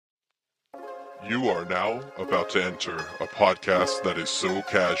You are now about to enter a podcast that is so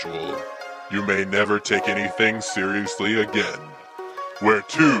casual, you may never take anything seriously again. Where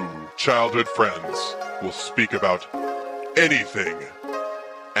two childhood friends will speak about anything,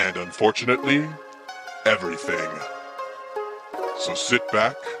 and unfortunately, everything. So sit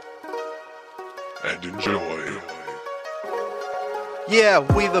back and enjoy. Yeah,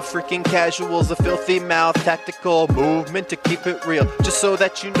 we the freaking casuals, a filthy mouth, tactical movement to keep it real. Just so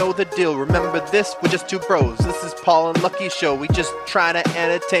that you know the deal. Remember this, we're just two bros. This is Paul and Lucky Show. We just trying to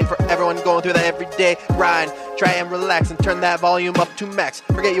entertain for everyone going through that everyday grind. Try and relax and turn that volume up to max.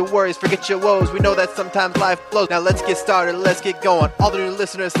 Forget your worries, forget your woes. We know that sometimes life blows. Now let's get started, let's get going. All the new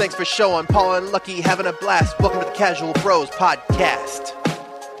listeners, thanks for showing. Paul and Lucky having a blast. Welcome to the Casual Bros Podcast.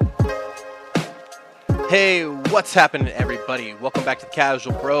 Hey, what's happening, everybody? Welcome back to the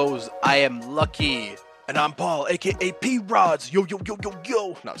Casual Bros. I am Lucky, and I'm Paul, aka P-Rods. Yo, yo, yo, yo,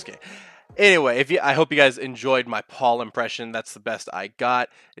 yo. No, I'm just kidding. Anyway, I hope you guys enjoyed my Paul impression. That's the best I got.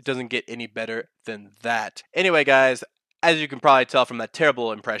 It doesn't get any better than that. Anyway, guys, as you can probably tell from that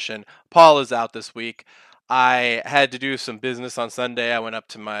terrible impression, Paul is out this week. I had to do some business on Sunday. I went up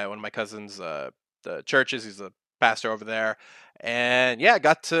to one of my cousin's the churches. He's a pastor over there. And yeah,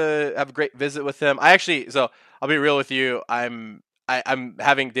 got to have a great visit with him. So I'll be real with you. I'm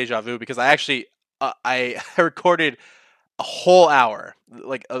having deja vu because I recorded a whole hour.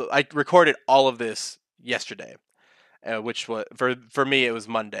 I recorded all of this yesterday, which was for me it was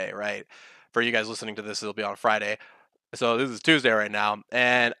Monday, right? For you guys listening to this, it'll be on Friday. So this is Tuesday right now,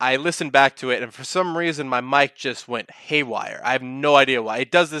 and I listened back to it, and for some reason my mic just went haywire. I have no idea why.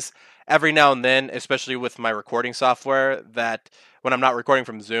 It does this every now and then, especially with my recording software, that when I'm not recording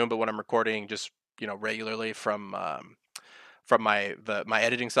from Zoom, but when I'm recording just, regularly from my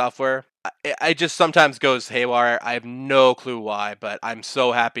editing software, I just sometimes goes haywire. I have no clue why, but I'm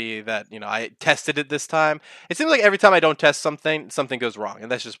so happy that I tested it this time. It seems like every time I don't test something goes wrong,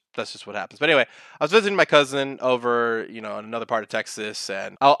 and that's just what happens. But anyway, I was visiting my cousin over in another part of Texas,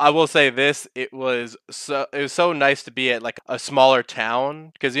 and I will say this: it was so nice to be at like a smaller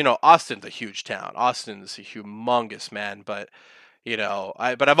town because Austin's a huge town. Austin's a humongous, man, but.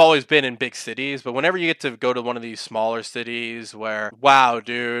 I've always been in big cities, but whenever you get to go to one of these smaller cities where, wow,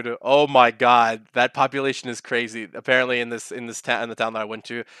 dude, oh my God, that population is crazy. Apparently in the town that I went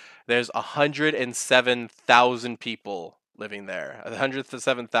to, there's 107,000 people living there.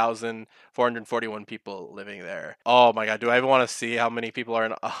 107,441 people living there. Oh my God, do I even want to see how many people are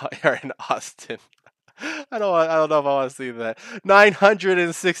in Austin? I don't know if I want to see that.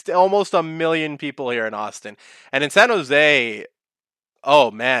 960, almost a million people here in Austin. And in San Jose,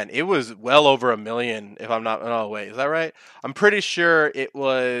 oh man, it was well over a million if I'm not. Oh wait, is that right? I'm pretty sure it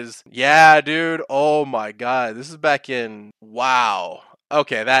was. Yeah, dude. Oh my God, this is back in. Wow.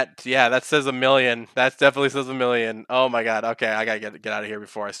 Okay, that says a million. That definitely says a million. Oh my God. Okay, I gotta get out of here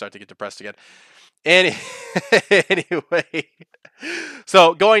before I start to get depressed again. Any anyway,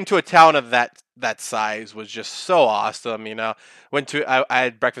 so going to a town of that size was just so awesome. I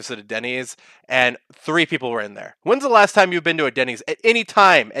had breakfast at a Denny's, and 3 people were in there. When's the last time you've been to a Denny's? At any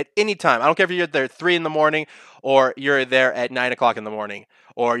time, I don't care if you're there at 3 in the morning, or you're there at 9 o'clock in the morning,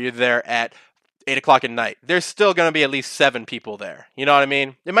 or you're there at 8 o'clock at night. There's still going to be at least 7 people there. You know what I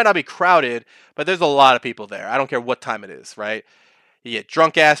mean? It might not be crowded, but there's a lot of people there. I don't care what time it is, right? You get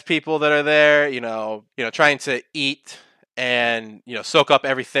drunk ass people that are there, trying to eat and soak up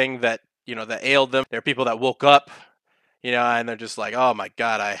everything that that ailed them. There are people that woke up, and they're just like, oh my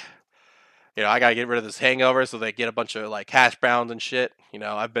God, I gotta get rid of this hangover, so they get a bunch of like hash browns and shit.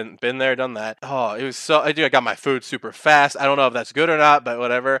 I've been there, done that. Oh, it was so. I got my food super fast. I don't know if that's good or not, but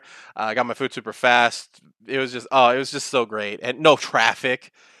whatever. I got my food super fast. It was just so great, and no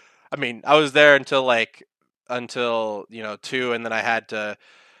traffic. I mean, I was there until 2, and then I had to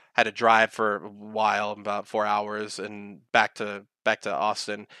drive for a while, about 4 hours, and back to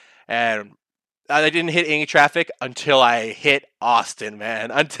Austin, and I didn't hit any traffic until I hit Austin,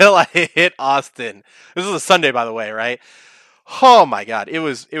 man. Until I hit Austin. This was a Sunday, by the way, right? Oh my God, it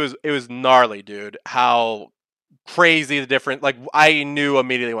was gnarly, dude. How crazy the difference. Like, I knew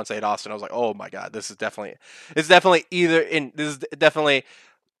immediately once I hit Austin, I was like, oh my God, this is definitely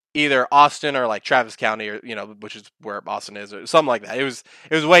either Austin or like Travis County, or which is where Austin is, or something like that. It was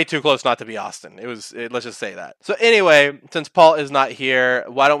way too close not to be Austin. Let's just say that. So anyway, since Paul is not here,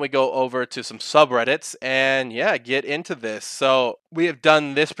 why don't we go over to some subreddits and get into this. So we have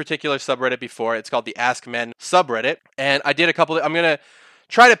done this particular subreddit before. It's called the Ask Men subreddit, and I did a couple. I'm gonna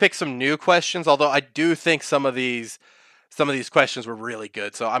try to pick some new questions, although I do think some of these some of these questions were really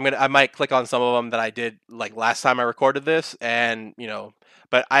good. So I might click on some of them that I did like last time I recorded this, and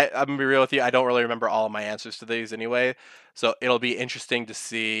but I'm gonna be real with you. I don't really remember all of my answers to these anyway. So it'll be interesting to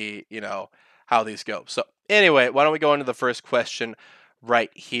see, how these go. So anyway, why don't we go into the first question right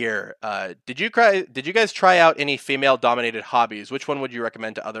here? Did you guys try out any female-dominated hobbies? Which one would you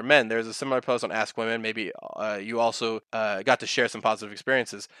recommend to other men? There's a similar post on Ask Women. Maybe you also got to share some positive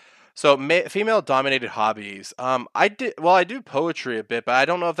experiences. So female-dominated hobbies. I do poetry a bit, but I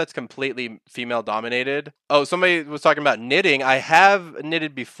don't know if that's completely female-dominated. Oh, somebody was talking about knitting. I have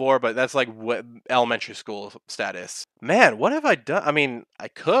knitted before, but that's like elementary school status. Man, what have I done? I mean, I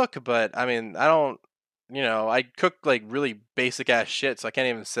cook, but I mean, I don't. I cook like really basic ass shit, so I can't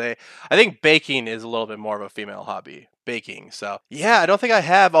even say. I think baking is a little bit more of a female hobby. Baking. So yeah, I don't think I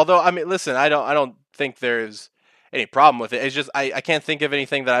have. Although I mean, listen, I don't think there's any problem with it. It's just I can't think of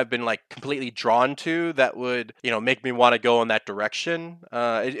anything that I've been like completely drawn to that would make me want to go in that direction.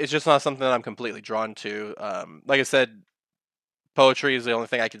 It's just not something that I'm completely drawn to. Like I said, poetry is the only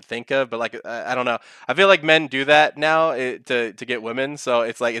thing I can think of, but like I don't know. I feel like men do that now to get women, so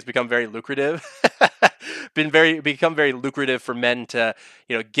it's like it's become very lucrative. Become very lucrative for men to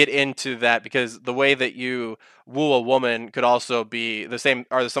get into that, because the way that you woo a woman could also be the same,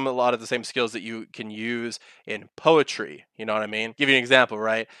 are some a lot of the same skills that you can use in poetry. You know what I mean? Give you an example,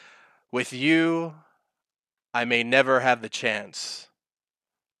 right? With you, I may never have the chance,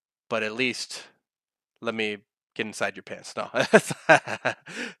 but at least let me get inside your pants. No,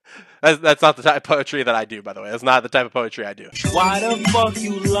 that's not the type of poetry that I do, by the way. That's not the type of poetry I do. Why the fuck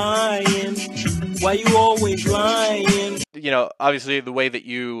you lying? Why you always lying? Obviously the way that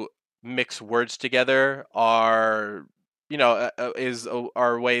you mix words together are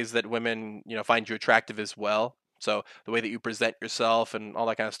ways that women, find you attractive as well. So the way that you present yourself and all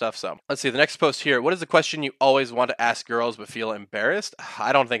that kind of stuff. So let's see the next post here. What is the question you always want to ask girls but feel embarrassed?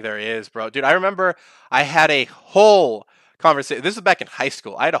 I don't think there is, bro. Dude, I remember I had a whole conversation. This is back in high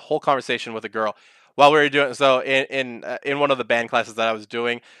school. I had a whole conversation with a girl while we were doing so in one of the band classes that I was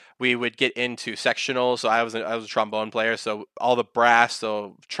doing. We would get into sectionals. So I was a trombone player, so all the brass,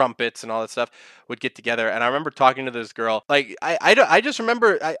 so trumpets and all that stuff would get together. And I remember talking to this girl. Like I just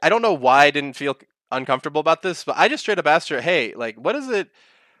remember I don't know why I didn't feel uncomfortable about this, but I just straight up asked her, "Hey, like, what is it?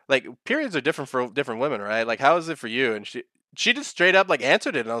 Like, periods are different for different women, right? Like, how is it for you?" And she just straight up like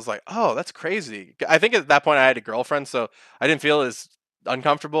answered it, and I was like, "Oh, that's crazy." I think at that point I had a girlfriend, so I didn't feel as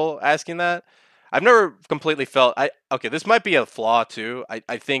uncomfortable asking that. I've never completely felt okay, this might be a flaw too.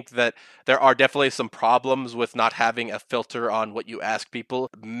 I think that there are definitely some problems with not having a filter on what you ask people.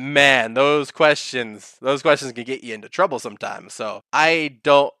 Man, those questions can get you into trouble sometimes. So I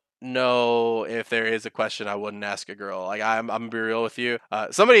don't know if there is a question I wouldn't ask a girl. Like I'm gonna be real with you.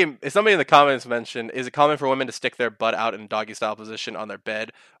 Somebody in the comments mentioned, is it common for women to stick their butt out in doggy style position on their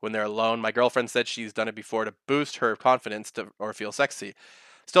bed when they're alone? My girlfriend said she's done it before to boost her confidence or feel sexy.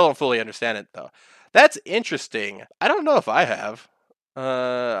 Still don't fully understand it though. That's interesting. I don't know if I have.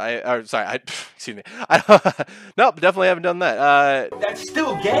 Sorry, excuse me. I don't, nope, definitely haven't done that. That's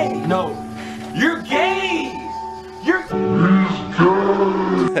still gay. No, you're gay. You're.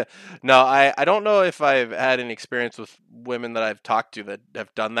 No, I don't know if I've had any experience with women that I've talked to that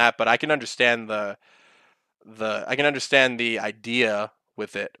have done that, but I can understand the idea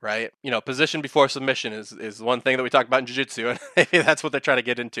with it, right? Position before submission is one thing that we talk about in jiu-jitsu, and maybe that's what they're trying to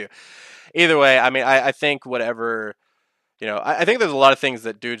get into. Either way, I mean, I think whatever, I think there's a lot of things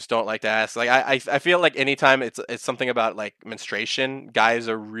that dudes don't like to ask. Like I feel like anytime it's something about like menstruation, guys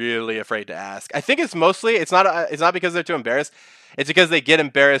are really afraid to ask. I think it's not because they're too embarrassed. It's because they get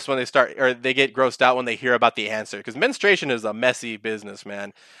embarrassed when they start, or they get grossed out when they hear about the answer. Because menstruation is a messy business,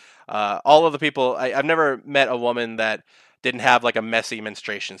 man. All of the people I've never met a woman that didn't have like a messy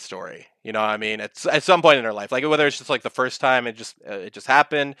menstruation story. You know what I mean? At some point in her life, like whether it's just like the first time it just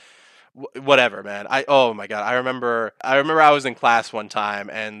happened, whatever, man. Oh my god, I remember I was in class one time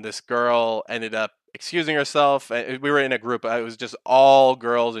and this girl ended up excusing herself. We were in a group. It was just all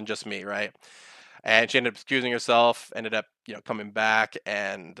girls and just me, right? And she ended up excusing herself, ended up coming back,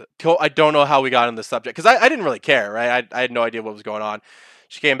 and I don't know how we got on the subject because I didn't really care, right? I had no idea what was going on.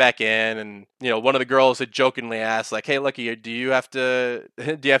 She came back in, and one of the girls had jokingly asked, like, "Hey, Lucky, do you have to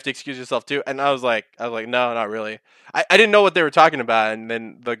excuse yourself too?" And I was like, no, not really. I didn't know what they were talking about, and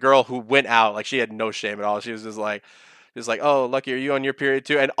then the girl who went out, like, she had no shame at all. She was just like, "Oh, Lucky, are you on your period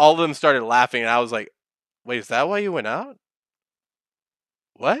too?" And all of them started laughing, and I was like, "Wait, is that why you went out?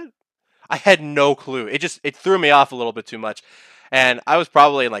 What?" I had no clue. It threw me off a little bit too much, and I was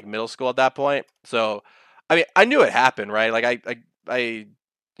probably in like middle school at that point. So, I mean, I knew it happened, right? Like I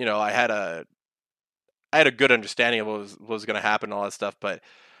had I had a good understanding of what was going to happen and all that stuff, but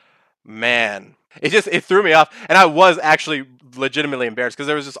man, it threw me off, and I was actually legitimately embarrassed because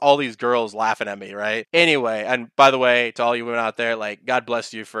there was just all these girls laughing at me, right? Anyway, and by the way, to all you women out there, like, God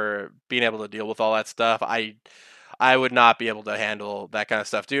bless you for being able to deal with all that stuff. I would not be able to handle that kind of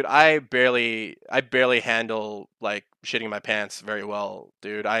stuff, dude. I barely handle like shitting my pants very well,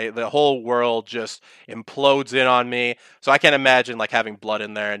 dude. The whole world just implodes in on me, so I can't imagine like having blood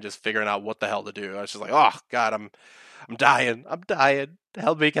in there and just figuring out what the hell to do. I was just like, oh God, I'm dying. I'm dying.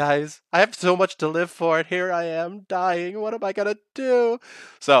 Help me, guys. I have so much to live for, and here I am dying. What am I gonna do?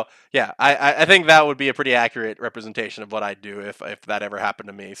 So yeah, I think that would be a pretty accurate representation of what I'd do if that ever happened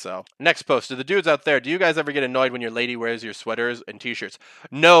to me. So next post, to the dudes out there, do you guys ever get annoyed when your lady wears your sweaters and t-shirts?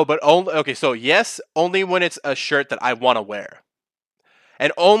 No, but only okay. So yes, only when it's a shirt that I want to wear,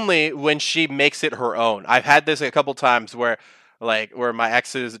 and only when she makes it her own. I've had this a couple times where my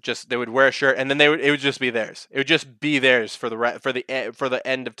exes just they would wear a shirt and then it would just be theirs. It would just be theirs for the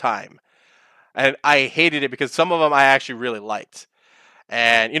end of time. And I hated it because some of them I actually really liked.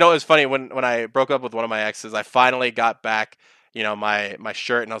 And it was funny when I broke up with one of my exes, I finally got back, my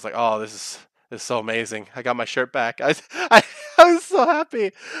shirt, and I was like, "Oh, this is so amazing. I got my shirt back." I was so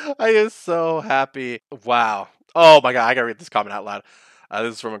happy. I was so happy. Wow. Oh my god, I got to read this comment out loud.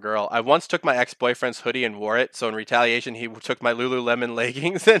 This is from a girl. I once took my ex-boyfriend's hoodie and wore it. So in retaliation, he took my Lululemon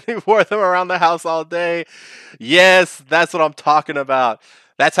leggings and he wore them around the house all day. Yes, that's what I'm talking about.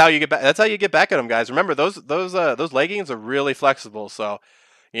 That's how you get back. That's how you get back at them, guys. Remember, those leggings are really flexible. So,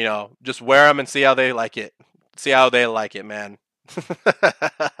 just wear them and see how they like it. See how they like it, man.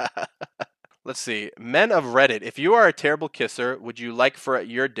 Let's see. Men of Reddit. If you are a terrible kisser, would you like for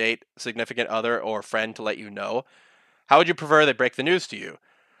your date, significant other, or friend to let you know? How would you prefer they break the news to you?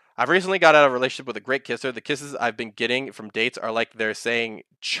 I've recently got out of a relationship with a great kisser. The kisses I've been getting from dates are like they're saying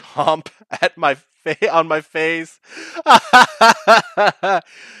 "chomp" at on my face.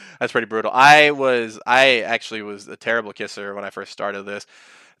 That's pretty brutal. I actually was a terrible kisser when I first started this.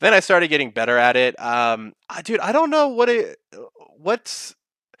 Then I started getting better at it. Dude, I don't know what's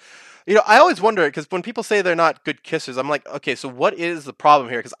I always wonder because when people say they're not good kissers, I'm like, okay, so what is the problem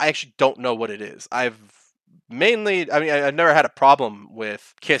here? Because I actually don't know what it is. I've never had a problem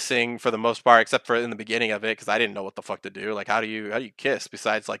with kissing for the most part, except for in the beginning of it, because I didn't know what the fuck to do. Like, how do you kiss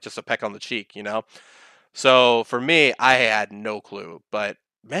besides like just a peck on the cheek? So for me, I had no clue. But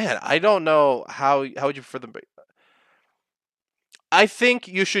man, I don't know how would you prefer them. I think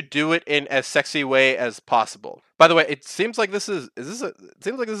you should do it in as sexy way as possible. By the way, it seems like it seems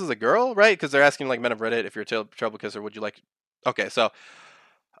like this is a girl, right? Because they're asking like men of Reddit if you're a trouble kisser, would you like? Okay, so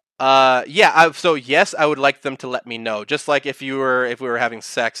yeah. So yes, I would like them to let me know. Just like if we were having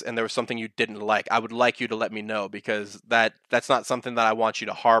sex and there was something you didn't like, I would like you to let me know because that's not something that I want you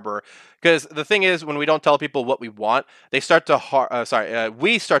to harbor. Because the thing is, when we don't tell people what we want, they start to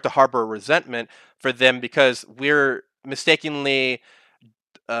we start to harbor resentment for them because we're mistakenly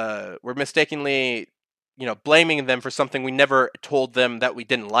blaming them for something we never told them that we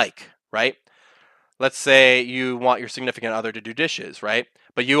didn't like, right? Let's say you want your significant other to do dishes, right?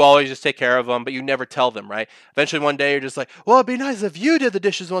 But you always just take care of them, but you never tell them, right? Eventually one day you're just like, well, it'd be nice if you did the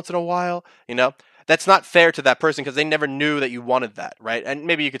dishes once in a while, That's not fair to that person because they never knew that you wanted that, right? And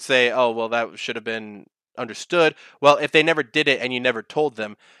maybe you could say, oh, well, that should have been understood. Well, if they never did it and you never told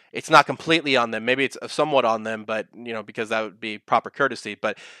them, it's not completely on them. Maybe it's somewhat on them, but because that would be proper courtesy.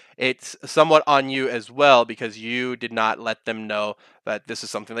 But it's somewhat on you as well because you did not let them know that this is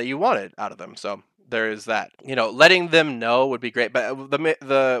something that you wanted out of them. So there is that. Letting them know would be great. But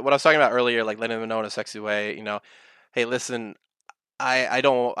the what I was talking about earlier, like letting them know in a sexy way. Hey, listen, I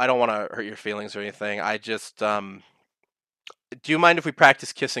don't want to hurt your feelings or anything. I just do you mind if we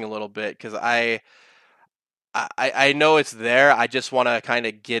practice kissing a little bit? Because I know it's there. I just want to kind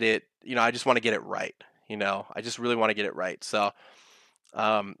of get it. I just want to get it right. I just really want to get it right. So,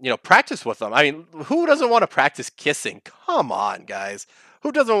 practice with them. I mean, who doesn't want to practice kissing? Come on, guys.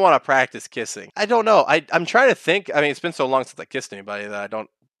 Who doesn't want to practice kissing? I don't know. I'm trying to think. I mean, it's been so long since I kissed anybody that I don't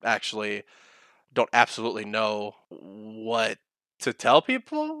absolutely know what to tell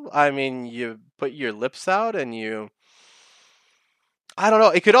people. I mean, you put your lips out and I don't know.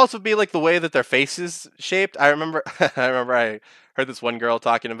 It could also be like the way that their face is shaped. I remember I heard this one girl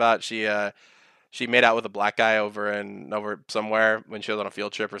talking about she made out with a black guy over somewhere when she was on a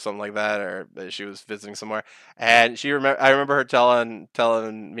field trip or something like that, or she was visiting somewhere. And I remember her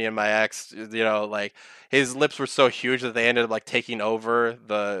telling me and my ex, like his lips were so huge that they ended up like taking over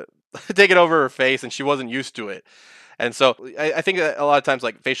taking over her face, and she wasn't used to it. And so I think that a lot of times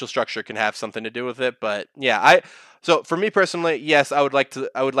like facial structure can have something to do with it. But yeah, So for me personally, yes, I would like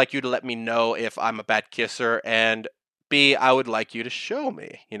you to let me know if I'm a bad kisser, and B, I would like you to show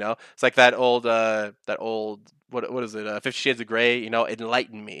me. It's like that old what is it? 50 Shades of Grey.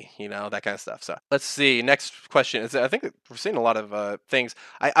 Enlighten me. That kind of stuff. So let's see. Next question is I think we're seeing a lot of things.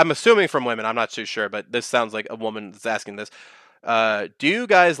 I'm assuming from women. I'm not too sure, but this sounds like a woman that's asking this. Do you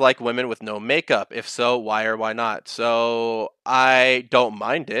guys like women with no makeup? If so, why or why not? So I don't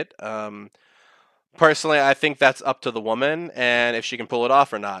mind it. Personally, I think that's up to the woman and if she can pull it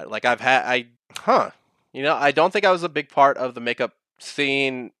off or not. Like huh. I don't think I was a big part of the makeup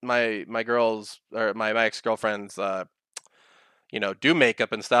scene. My girls or my ex girlfriends, do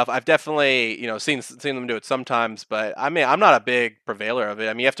makeup and stuff. I've definitely, seen them do it sometimes, but I mean, I'm not a big prevailer of it.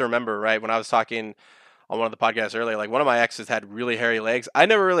 I mean, you have to remember, right? When I was talking on one of the podcasts earlier, like one of my exes had really hairy legs. I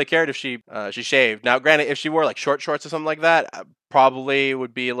never really cared if she shaved. Now, granted, if she wore like short shorts or something like that, probably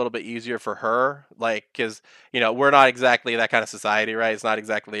would be a little bit easier for her. Like, because we're not exactly that kind of society, right? It's not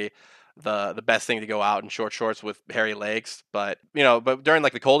exactly the best thing to go out in short shorts with hairy legs. But during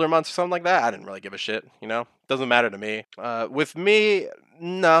like the colder months or something like that, I didn't really give a shit. Doesn't matter to me. With me,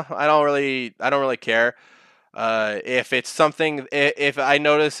 no, I don't really care. If it's something, if I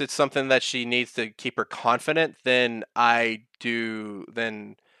notice it's something that she needs to keep her confident, then I do.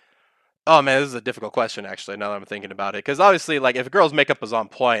 Then, oh man, this is a difficult question actually. Now that I'm thinking about it, because obviously, like if a girl's makeup is on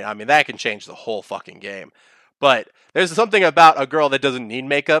point, I mean that can change the whole fucking game. But there's something about a girl that doesn't need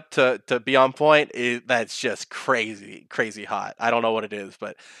makeup to be on point that's just crazy, crazy hot. I don't know what it is,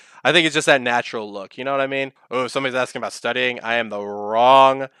 but I think it's just that natural look. You know what I mean? Oh, somebody's asking about studying. I am the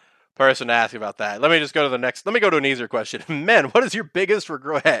wrong person to ask about that. Let me just go to the next. Let me go to an easier question. Men, what is your biggest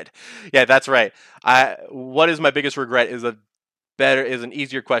regret? Yeah, that's right. What is my biggest regret is an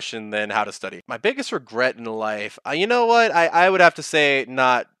easier question than how to study. My biggest regret in life, you know what? I would have to say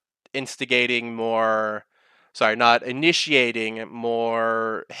not instigating more. Sorry, not initiating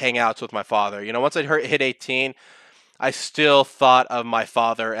more hangouts with my father. Once I hit 18, I still thought of my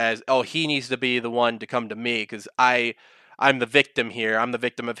father as, oh, he needs to be the one to come to me because I'm the victim here. I'm the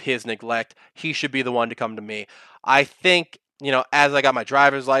victim of his neglect. He should be the one to come to me. I think, as I got my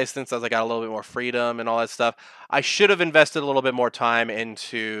driver's license, as I got a little bit more freedom and all that stuff, I should have invested a little bit more time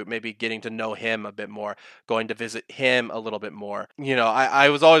into maybe getting to know him a bit more, going to visit him a little bit more. I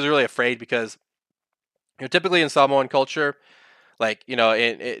was always really afraid because, typically in Samoan culture, like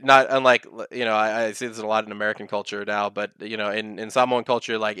not unlike I see this a lot in American culture now, but in Samoan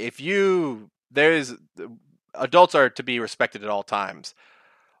culture, like if you there's adults are to be respected at all times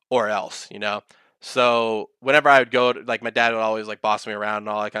or else. So whenever I would go to, like my dad would always like boss me around and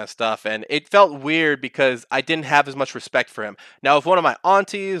all that kind of stuff, and it felt weird because I didn't have as much respect for him. Now, if one of my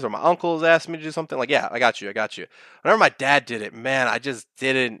aunties or my uncles asked me to do something, like, yeah, I got you. Whenever my dad did it, man, I just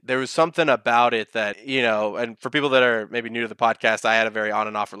didn't. There was something about it that and for people that are maybe new to the podcast, I had a very on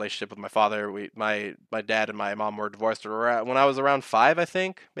and off relationship with my father. My dad and my mom were divorced when I was around 5, I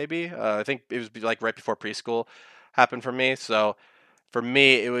think, maybe. I think it was like right before preschool happened for me, so for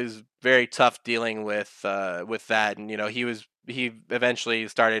me, it was very tough dealing with that. And he eventually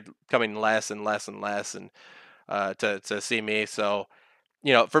started coming less and less and less, and to see me. So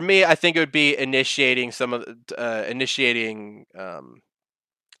for me, I think it would be initiating initiating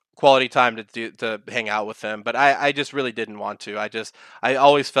quality time to hang out with him. But I just really didn't want to. I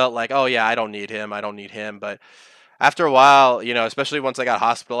always felt like, oh yeah, I don't need him. I don't need him. But after a while, especially once I got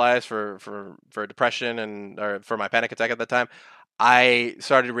hospitalized for depression or for my panic attack at the time, I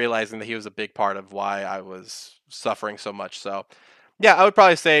started realizing that he was a big part of why I was suffering so much. So, yeah, I would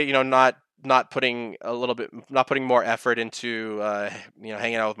probably say, not putting more effort into,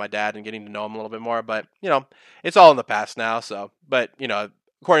 hanging out with my dad and getting to know him a little bit more. But it's all in the past now. So, but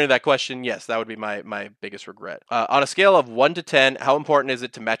according to that question, yes, that would be my biggest regret. On a scale of 1 to 10, how important is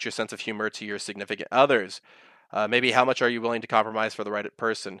it to match your sense of humor to your significant others? Maybe how much are you willing to compromise for the right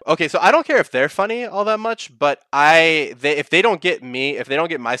person? Okay, so I don't care if they're funny all that much, but if they don't get me, if they don't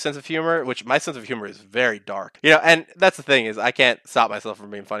get my sense of humor, which my sense of humor is very dark, and that's the thing is I can't stop myself from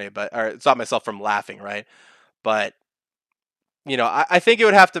being funny, or stop myself from laughing, right? But I think it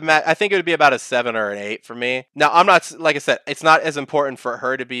would have to match. I think it would be about a 7 or an 8 for me. Now, I'm not, like I said, it's not as important for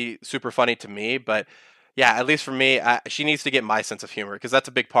her to be super funny to me, but yeah, at least for me, she needs to get my sense of humor because that's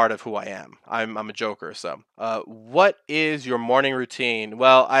a big part of who I am. I'm a joker. So, what is your morning routine?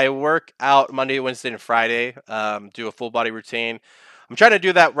 Well, I work out Monday, Wednesday, and Friday. Do a full body routine. I'm trying to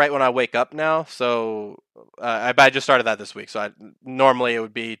do that right when I wake up now. So I just started that this week. So normally it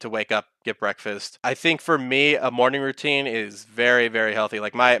would be to wake up, get breakfast. I think for me, a morning routine is very, very healthy.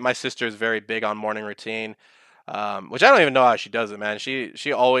 Like my sister is very big on morning routine. Which I don't even know how she does it, man.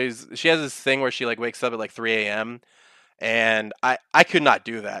 She always she has this thing where she like wakes up at like 3 a.m. and I could not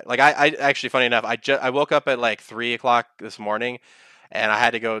do that. Like I actually, funny enough, I woke up at like 3 o'clock this morning, and I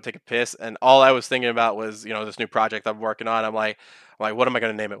had to go take a piss, and all I was thinking about was, this new project I'm working on. I'm like, what am I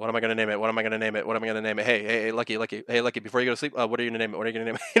gonna name it? What am I gonna name it? What am I gonna name it? What am I gonna name it? Hey, Lucky, hey, Lucky, before you go to sleep, what are you gonna name it? What are you gonna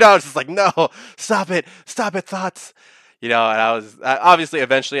name it? I was just like, no, stop it, thoughts. And obviously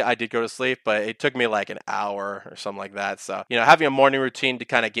eventually I did go to sleep, but it took me like an hour or something like that. So, having a morning routine to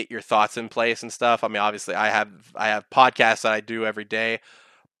kind of get your thoughts in place and stuff. I mean, obviously I have podcasts that I do every day,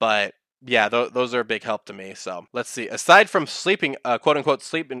 but yeah, those are a big help to me. So let's see. Aside from sleeping, quote unquote,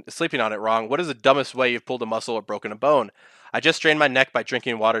 sleeping on it wrong, what is the dumbest way you've pulled a muscle or broken a bone? I just strained my neck by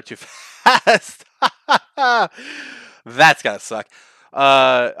drinking water too fast. That's gotta suck.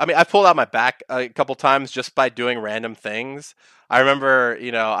 I mean, I pulled out my back a couple times just by doing random things. I remember,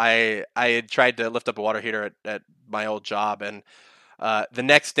 I had tried to lift up a water heater at my old job, and the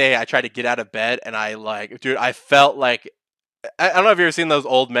next day I tried to get out of bed, and dude, I felt like I don't know if you've ever seen those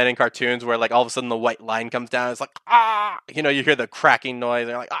old men in cartoons where like all of a sudden the white line comes down. It's like, ah, you hear the cracking noise,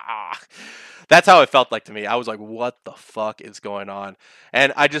 and you're like, ah. That's how it felt like to me. I was like, what the fuck is going on?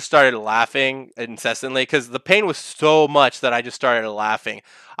 And I just started laughing incessantly because the pain was so much that I just started laughing.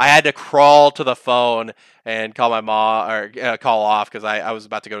 I had to crawl to the phone and call my mom, or call off, because I was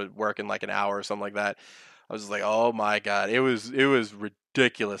about to go to work in like an hour or something like that. I was just like, oh my god, it was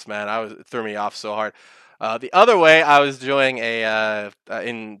ridiculous, man. It threw me off so hard. The other way, I was doing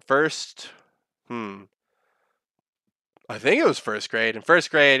in first, I think it was first grade. In first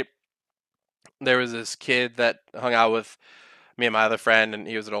grade, there was this kid that hung out with me and my other friend, and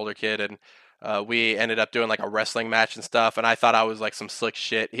he was an older kid, and we ended up doing like a wrestling match and stuff. And I thought I was like some slick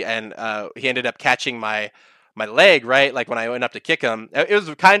shit, and he ended up catching my leg, right, like when I went up to kick him. It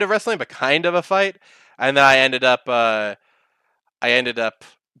was kind of wrestling, but kind of a fight. And then I ended up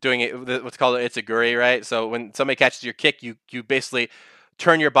doing it, what's called it's a guri, right? So when somebody catches your kick, you basically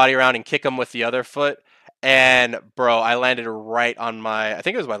turn your body around and kick them with the other foot. And bro, I landed right on I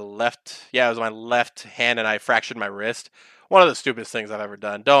think it was my left, yeah, it was my left hand, and I fractured my wrist. One of the stupidest things I've ever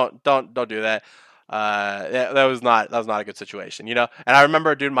done. Don't do that. That was not a good situation, And I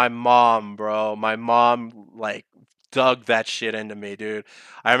remember, dude, my mom, bro, my mom like dug that shit into me, dude.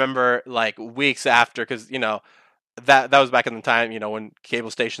 I remember like weeks after, because that was back in the time, when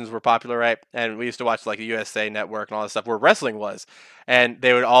cable stations were popular, right? And we used to watch like the USA Network and all that stuff where wrestling was, and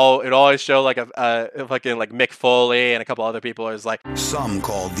it always show like a fucking like Mick Foley and a couple other people. It was like, some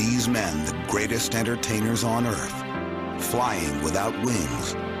call these men the greatest entertainers on earth, flying without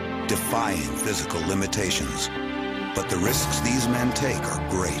wings, defying physical limitations. But the risks these men take are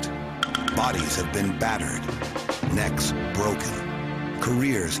great. Bodies have been battered, necks broken,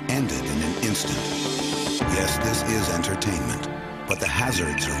 careers ended in an instant. Yes, this is entertainment, but the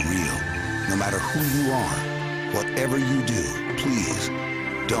hazards are real. No matter who you are, whatever you do, please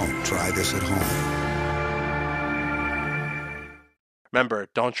don't try this at home. remember,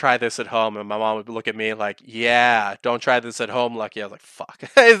 don't try this at home. And my mom would look at me like, yeah, don't try this at home, Lucky. I was like, fuck.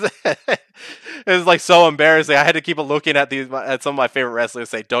 It was like so embarrassing. I had to keep looking at some of my favorite wrestlers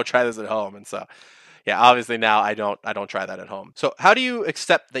say, don't try this at home. And so, yeah, obviously now I don't try that at home. So how do you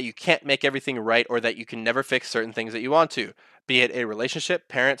accept that you can't make everything right, or that you can never fix certain things that you want to? Be it a relationship,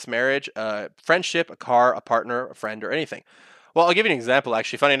 parents, marriage, friendship, a car, a partner, a friend, or anything. Well, I'll give you an example.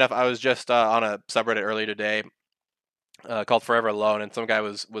 Actually, funny enough, I was just on a subreddit earlier today called Forever Alone, and some guy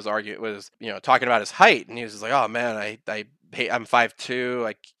was arguing, talking about his height, and he was just like, "Oh man, I hate, I'm 5'2".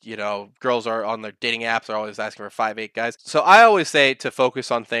 Like, girls are on their dating apps are always asking for 5'8" guys. So I always say to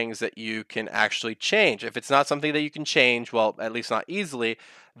focus on things that you can actually change. If it's not something that you can change, well, at least not easily,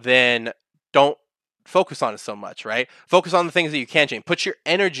 then don't focus on it so much, right? Focus on the things that you can change. Put your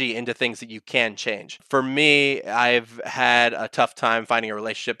energy into things that you can change. For me, I've had a tough time finding a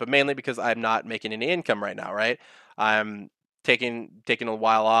relationship, but mainly because I'm not making any income right now, right? I'm taking a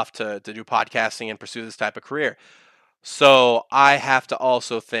while off to do podcasting and pursue this type of career. So I have to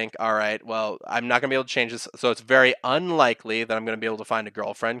also think, all right, well, I'm not going to be able to change this. So it's very unlikely that I'm going to be able to find a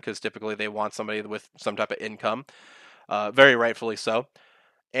girlfriend, because typically they want somebody with some type of income, very rightfully so.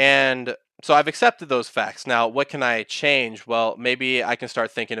 And so I've accepted those facts. Now, what can I change? Well, maybe I can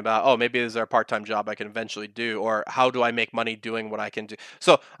start thinking about, oh, maybe this is a part-time job I can eventually do, or how do I make money doing what I can do?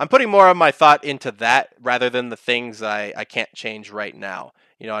 So I'm putting more of my thought into that rather than the things I can't change right now.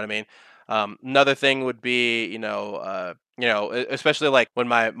 You know what I mean? Another thing would be, especially like when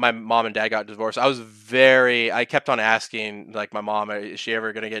my mom and dad got divorced, I kept on asking like my mom, is she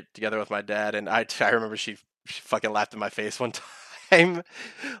ever going to get together with my dad? And I remember she fucking laughed in my face one time. time.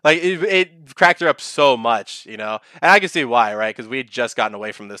 Like it cracked her up so much, you know, and I can see why, right? Because we had just gotten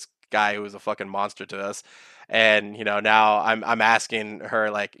away from this guy who was a fucking monster to us, and you know now I'm asking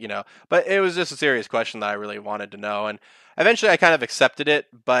her like you know, but it was just a serious question that I really wanted to know, and eventually I kind of accepted it,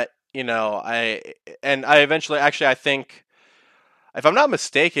 but you know I eventually actually I think if I'm not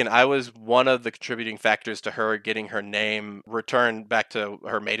mistaken, I was one of the contributing factors to her getting her name returned back to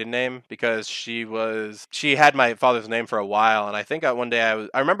her maiden name because she had my father's name for a while, and I think one day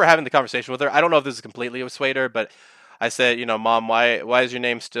I remember having the conversation with her. I don't know if this is completely swayed her, but I said, you know, Mom, why is your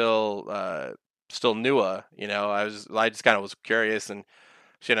name still Nua? You know, I just kind of was curious, and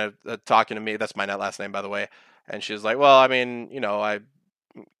she ended up talking to me. That's my last name, by the way. And she was like, well, I mean, you know,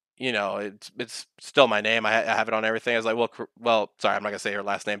 it's still my name. I have it on everything. I was like, well, sorry, I'm not gonna say her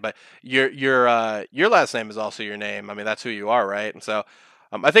last name, but your last name is also your name. I mean, that's who you are, right? And so,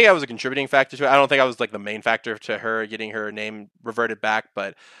 I think I was a contributing factor to it. I don't think I was like the main factor to her getting her name reverted back,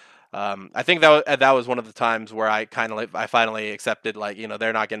 but I think that was one of the times where I kind of like, I finally accepted like you know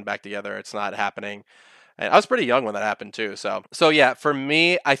they're not getting back together. It's not happening. And I was pretty young when that happened too. So yeah, for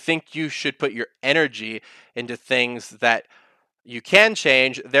me, I think you should put your energy into things that you can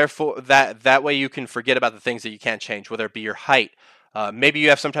change. Therefore, that way you can forget about the things that you can't change, whether it be your height. Maybe you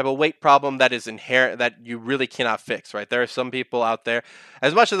have some type of weight problem that is inherent that you really cannot fix. Right? There are some people out there.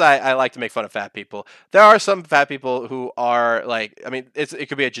 As much as I like to make fun of fat people, there are some fat people who are like. I mean, it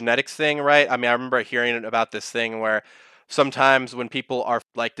could be a genetics thing, right? I mean, I remember hearing about this thing where sometimes when people are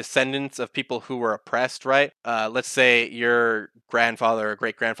like descendants of people who were oppressed, right? Let's say your grandfather or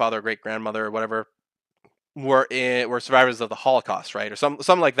great grandfather or great grandmother or whatever were survivors of the Holocaust, right, or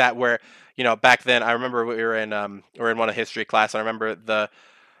something like that. Where you know back then, I remember we were in one of history class. I remember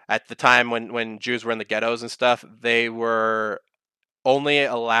at the time when Jews were in the ghettos and stuff, they were only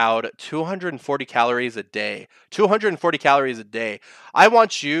allowed 240 calories a day. 240 calories a day. I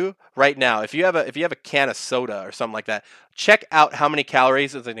want you right now, if you have a can of soda or something like that, check out how many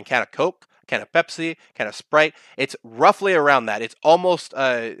calories is in a can of Coke, can of Pepsi, can of Sprite. It's roughly around that. It's almost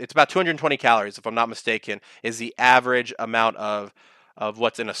it's about 220 calories if I'm not mistaken is the average amount of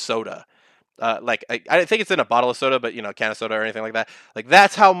what's in a soda. Like I think it's in a bottle of soda, but you know, a can of soda or anything like that. Like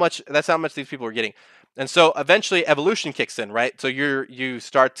that's how much these people are getting. And so eventually evolution kicks in, right? So you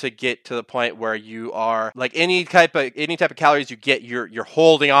start to get to the point where you are like any type of calories you get, you're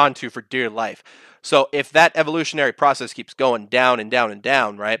holding on to for dear life. So if that evolutionary process keeps going down and down and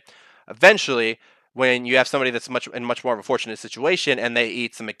down, right? Eventually when you have somebody that's much more of a fortunate situation and they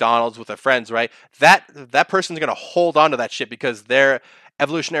eat some McDonald's with their friends, right? That person's gonna hold on to that shit because their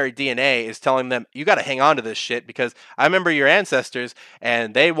evolutionary DNA is telling them you got to hang on to this shit because I remember your ancestors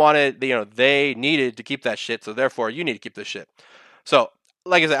and they wanted, you know, they needed to keep that shit, so therefore you need to keep this shit. So,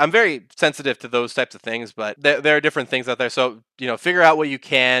 like I said, I'm very sensitive to those types of things, but there are different things out there. So, you know, figure out what you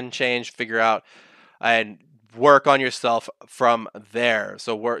can change, figure out and work on yourself from there.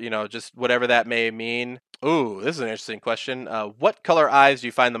 So, work, you know, just whatever that may mean. Ooh, this is an interesting question. What color eyes do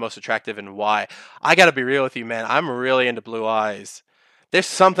you find the most attractive and why? I got to be real with you, man. I'm really into blue eyes. There's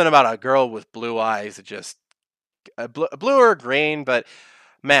something about a girl with blue eyes that just blue or green, but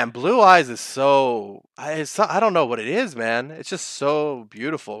man, blue eyes is I don't know what it is, man. It's just so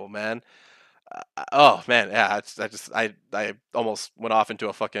beautiful, man. Oh man, yeah. I almost went off into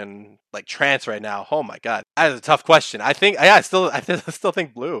a fucking like trance right now. Oh my god, that is a tough question. I think yeah, I still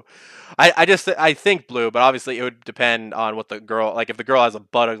think blue. I think blue, but obviously it would depend on what the girl like. If the girl has a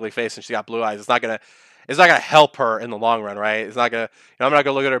butt ugly face and she got blue eyes, it's not gonna help her in the long run, right? It's not gonna you know I'm not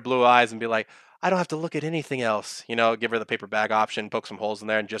gonna look at her blue eyes and be like I don't have to look at anything else. You know, give her the paper bag option, poke some holes in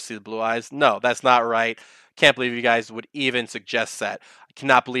there, and just see the blue eyes. No, that's not right. Can't believe you guys would even suggest that. I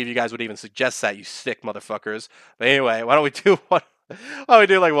cannot believe you guys would even suggest that, you sick motherfuckers. But anyway, why don't we do one? Why don't we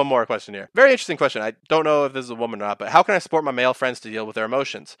do like one more question here? Very interesting question. I don't know if this is a woman or not, but how can I support my male friends to deal with their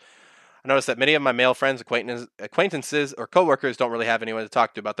emotions? I noticed that many of my male friends, acquaintances, or coworkers don't really have anyone to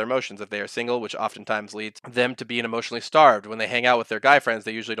talk to about their emotions if they are single, which oftentimes leads them to being emotionally starved. When they hang out with their guy friends,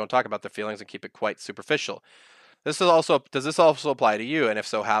 they usually don't talk about their feelings and keep it quite superficial. Does this also apply to you? And if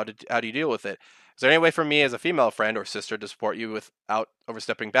so, how do you deal with it? Is there any way for me as a female friend or sister to support you without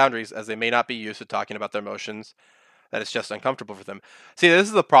overstepping boundaries, as they may not be used to talking about their emotions, that it's just uncomfortable for them? See, this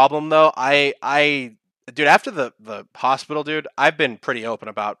is the problem though. Dude, after the hospital, dude, I've been pretty open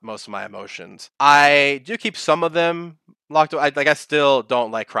about most of my emotions. I do keep some of them locked away. I still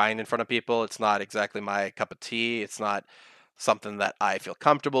don't like crying in front of people. It's not exactly my cup of tea. It's not something that I feel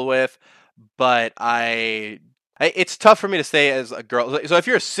comfortable with. But it's tough for me to say as a girl. So if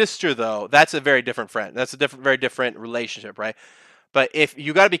you're a sister, though, that's a very different friend. That's a very different relationship, right? But if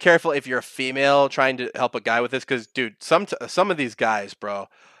you got to be careful if you're a female trying to help a guy with this, because dude, some of these guys, bro,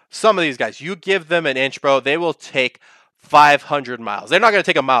 some of these guys, you give them an inch, bro, they will take 500 miles. They're not gonna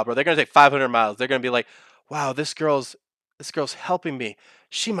take a mile, bro. They're gonna take 500 miles. They're gonna be like, wow, this girl's helping me.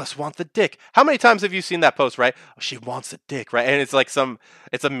 She must want the dick. How many times have you seen that post, right? Oh, she wants the dick, right? And it's like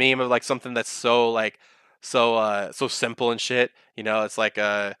it's a meme of like something that's so like, so simple and shit. You know, it's like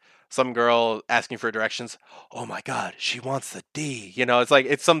some girl asking for directions. Oh my god, she wants the D. You know, it's like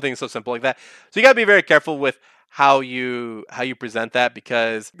it's something so simple like that. So you gotta be very careful with how you present that,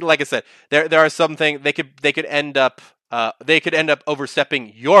 because like I said, there are some things they could end up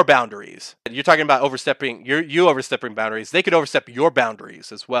overstepping your boundaries. You're talking about overstepping you overstepping boundaries. They could overstep your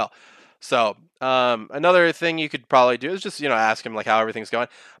boundaries as well. So another thing you could probably do is just ask him like how everything's going.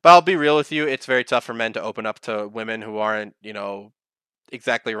 But I'll be real with you, it's very tough for men to open up to women who aren't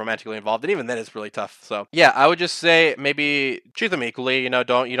exactly romantically involved, and even then it's really tough. So yeah, I would just say maybe treat them equally. You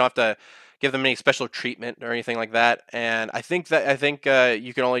don't have to give them any special treatment or anything like that. And I think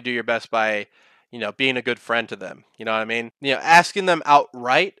you can only do your best by being a good friend to them. You know what I mean? Asking them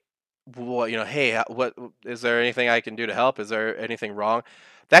outright, well, hey, what is there anything I can do to help? Is there anything wrong?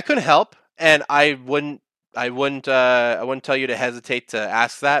 That could help, and I wouldn't tell you to hesitate to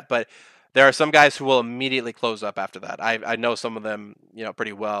ask that, but there are some guys who will immediately close up after that. I know some of them,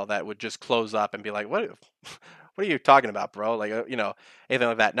 pretty well, that would just close up and be like, "What? What are you talking about, bro?" Like, anything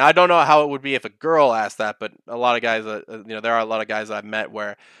like that. Now, I don't know how it would be if a girl asked that, but a lot of guys, there are a lot of guys I've met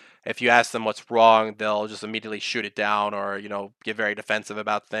where if you ask them what's wrong, they'll just immediately shoot it down or get very defensive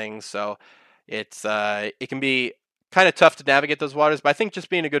about things. So it can be kind of tough to navigate those waters. But I think just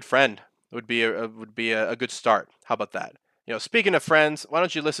being a good friend would be a good start. How about that? Speaking of friends, why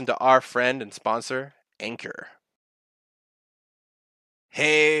don't you listen to our friend and sponsor, Anchor?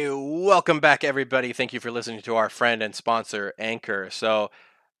 Hey, welcome back, everybody. Thank you for listening to our friend and sponsor, Anchor. So,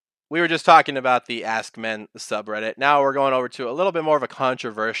 we were just talking about the Ask Men subreddit. Now we're going over to a little bit more of a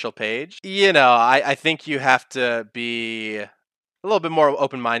controversial page. I think you have to be a little bit more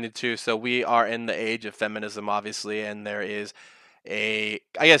open minded too. So, we are in the age of feminism, obviously, and there is I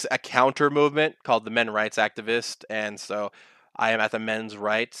guess, a counter movement called the Men Rights Activist. And so, I am at the Men's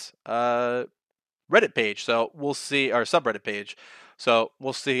Rights Reddit page. So we'll see, our subreddit page. So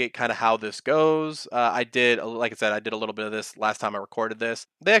we'll see kind of how this goes. Like I said, I did a little bit of this last time I recorded this.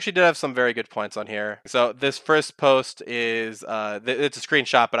 They actually did have some very good points on here. So this first post is, it's a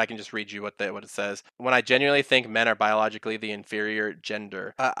screenshot, but I can just read you what it says. When I genuinely think men are biologically the inferior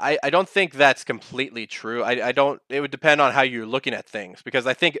gender, I don't think that's completely true. I don't. It would depend on how you're looking at things, because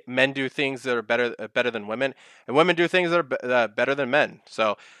I think men do things that are better than women, and women do things that are better than men.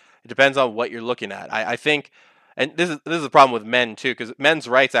 So it depends on what you're looking at. I think, and this is a problem with men too, because men's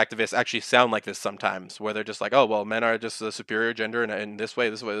rights activists actually sound like this sometimes, where they're just like, oh well, men are just the superior gender in this way,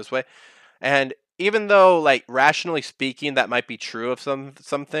 this way, this way. And even though, like, rationally speaking, that might be true of some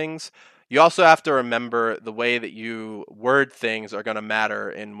things, you also have to remember the way that you word things are going to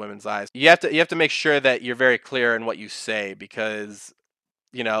matter in women's eyes. You have to make sure that you're very clear in what you say, because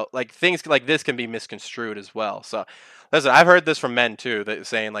like, things like this can be misconstrued as well. So, listen, I've heard this from men too, that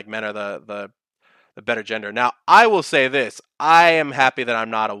saying like men are the better gender. Now, I will say this: I am happy that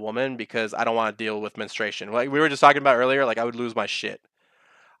I'm not a woman, because I don't want to deal with menstruation. Like we were just talking about earlier, like I would lose my shit.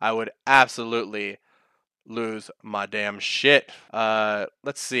 I would absolutely lose my damn shit.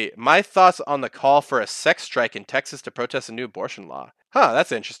 Let's see. My thoughts on the call for a sex strike in Texas to protest a new abortion law. Huh,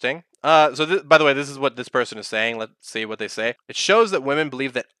 that's interesting. By the way, this is what this person is saying. Let's see what they say. It shows that women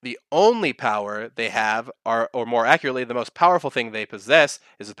believe that the only power they have, or more accurately, the most powerful thing they possess,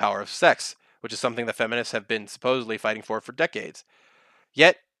 is the power of sex, which is something that feminists have been supposedly fighting for decades.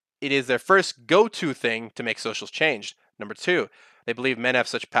 Yet, it is their first go-to thing to make social change. Number two, they believe men have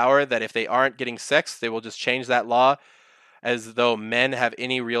such power that if they aren't getting sex, they will just change that law, as though men have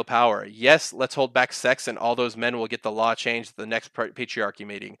any real power. Yes, let's hold back sex and all those men will get the law changed at the next patriarchy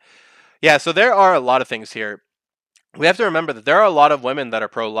meeting. Yeah, so there are a lot of things here. We have to remember that there are a lot of women that are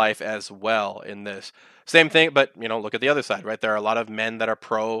pro-life as well in this. Same thing, but look at the other side, right? There are a lot of men that are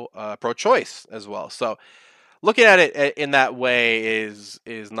pro-choice as well. So looking at it in that way is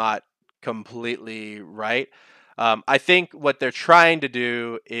not completely right. I think what they're trying to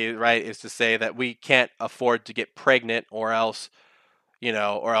do is to say that we can't afford to get pregnant, or else we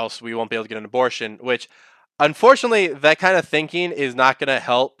won't be able to get an abortion. Which, unfortunately, that kind of thinking is not going to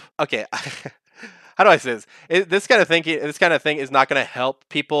help. Okay, how do I say this? This kind of thing is not going to help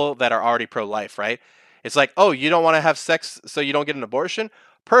people that are already pro-life, right? It's like, oh, you don't want to have sex, so you don't get an abortion.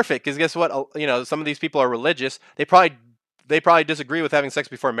 Perfect, because guess what? Some of these people are religious. They probably disagree with having sex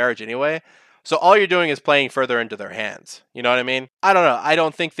before marriage anyway. So all you're doing is playing further into their hands. You know what I mean? I don't know. I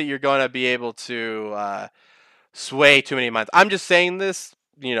don't think that you're going to be able to sway too many minds. I'm just saying this.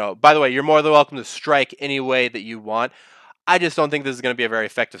 By the way, you're more than welcome to strike any way that you want. I just don't think this is going to be a very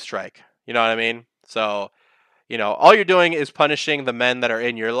effective strike. You know what I mean? So, all you're doing is punishing the men that are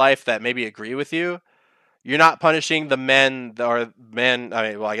in your life that maybe agree with you. You're not punishing the men or men. I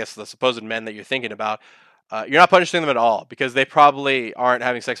mean, well, I guess the supposed men that you're thinking about. You're not punishing them at all because they probably aren't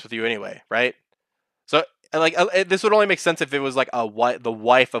having sex with you anyway, right? So, like, this would only make sense if it was like the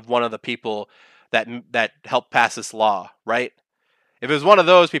wife of one of the people that helped pass this law, right? If it was one of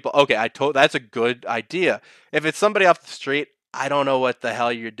those people, okay, that's a good idea. If it's somebody off the street, I don't know what the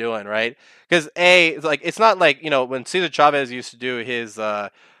hell you're doing, right? Because it's like it's not like when Cesar Chavez used to do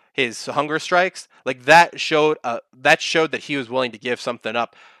his hunger strikes, like that showed that he was willing to give something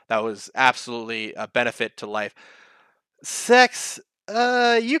up that was absolutely a benefit to life. Sex,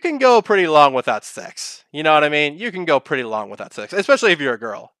 you can go pretty long without sex. You know what I mean? You can go pretty long without sex, especially if you're a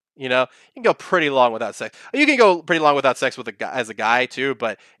girl. You can go pretty long without sex. You can go pretty long without sex with a guy, as a guy too,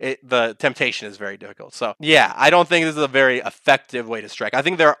 but the temptation is very difficult. So yeah, I don't think this is a very effective way to strike. I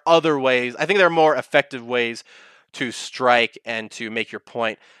think there are other ways. I think there are more effective ways to strike and to make your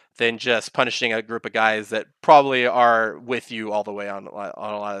point than just punishing a group of guys that probably are with you all the way on a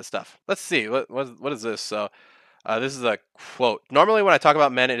lot of stuff. Let's see what is this. So this is a quote. Normally, when I talk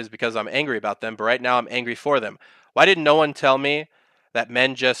about men, it is because I'm angry about them, but right now I'm angry for them. Why did no one tell me that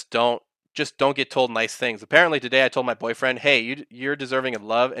men just don't get told nice things? Apparently, today I told my boyfriend, "Hey, you're deserving of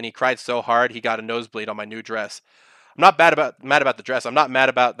love," and he cried so hard he got a nosebleed on my new dress. I'm not mad about the dress. I'm not mad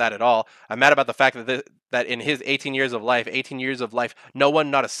about that at all. I'm mad about the fact that in his 18 years of life, no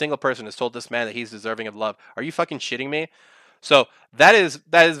one, not a single person, has told this man that he's deserving of love. Are you fucking shitting me? So that is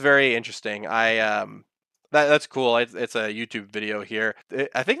very interesting. That's cool. It's a YouTube video here.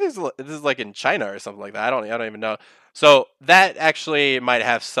 I think this is like in China or something like that. I don't even know. So that actually might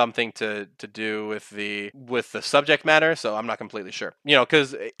have something to do with the subject matter. So I'm not completely sure.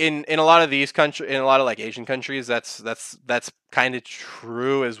 Because in a lot of these countries, in a lot of like Asian countries, that's kind of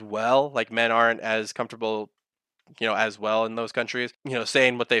true as well. Like men aren't as comfortable as well in those countries,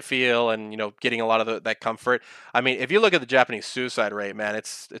 saying what they feel and, getting a lot of that comfort. I mean, if you look at the Japanese suicide rate, man,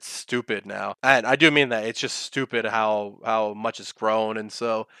 it's stupid now. And I do mean that. It's just stupid how much it's grown. And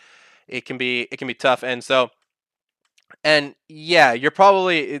so it can be tough. And yeah, you're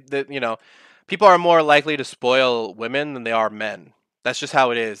probably, people are more likely to spoil women than they are men. That's just how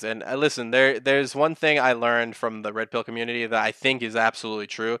it is. And listen, there's one thing I learned from the red pill community that I think is absolutely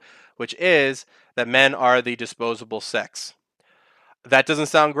true, which is that men are the disposable sex. That doesn't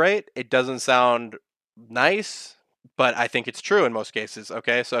sound great. It doesn't sound nice, but I think it's true in most cases.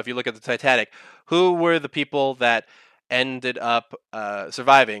 Okay, so if you look at the Titanic, who were the people that ended up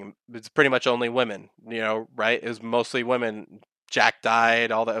surviving? It's pretty much only women. Right? It was mostly women. Jack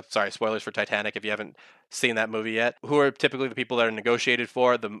died. All that. Sorry, spoilers for Titanic if you haven't seen that movie yet. Who are typically the people that are negotiated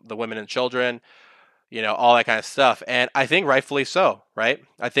for? The women and children. All that kind of stuff. And I think rightfully so. Right?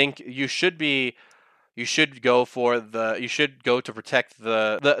 I think you should go to protect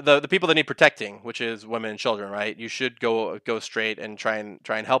the people that need protecting, which is women and children, right? You should go straight and try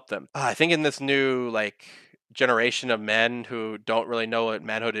and help them. I think in this new like generation of men who don't really know what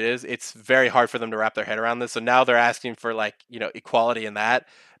manhood is, it's very hard for them to wrap their head around this. So now they're asking for like, equality in that,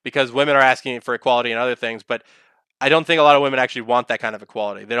 because women are asking for equality in other things, but I don't think a lot of women actually want that kind of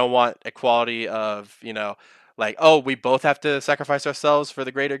equality. They don't want equality of, like, oh, we both have to sacrifice ourselves for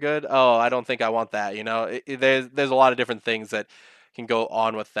the greater good. Oh, I don't think I want that. There's a lot of different things that can go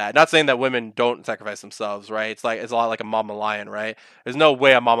on with that. Not saying that women don't sacrifice themselves, right? It's a lot like a mama lion, right? There's no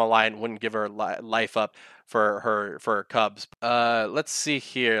way a mama lion wouldn't give her life up for her cubs. Let's see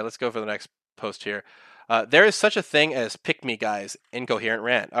here. Let's go for the next post here. There is such a thing as pick me guys. Incoherent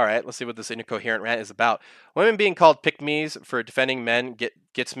rant. All right, let's see what this incoherent rant is about. Women being called pick me's for defending men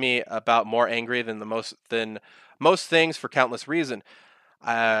gets me about more angry than most things for countless reasons.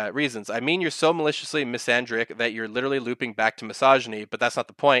 I mean, you're so maliciously misandric that you're literally looping back to misogyny, but that's not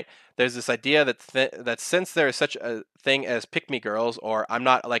the point. There's this idea that since there is such a thing as pick me girls, or I'm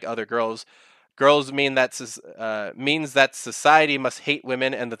not like other girls, means that society must hate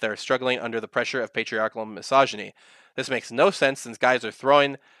women and that they're struggling under the pressure of patriarchal misogyny. This makes no sense since guys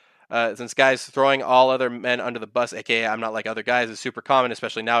throwing all other men under the bus, aka I'm not like other guys, is super common,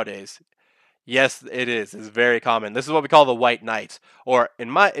 especially nowadays. Yes, it is. It's very common. This is what we call the white knights, or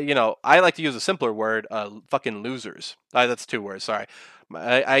I like to use a simpler word, fucking losers. That's two words. Sorry,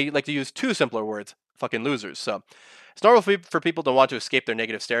 I like to use two simpler words, fucking losers. So it's normal for people to want to escape their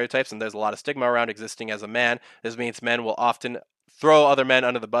negative stereotypes, and there's a lot of stigma around existing as a man. This means men will often throw other men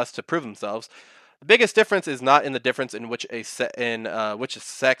under the bus to prove themselves. The biggest difference is not in the difference in which which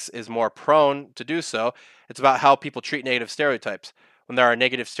sex is more prone to do so. It's about how people treat negative stereotypes. When there are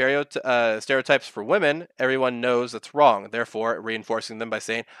negative stereotypes for women, everyone knows that's wrong. Therefore, reinforcing them by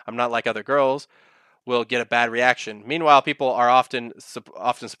saying, "I'm not like other girls," will get a bad reaction. Meanwhile, people are often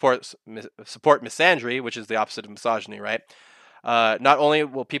support misandry, which is the opposite of misogyny, right? Not only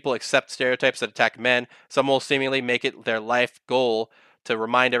will people accept stereotypes that attack men, some will seemingly make it their life goal to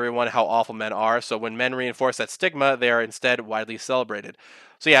remind everyone how awful men are. So when men reinforce that stigma, they are instead widely celebrated.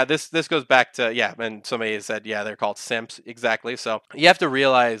 So yeah, this goes back to, yeah, and somebody said, yeah, they're called simps. Exactly. So you have to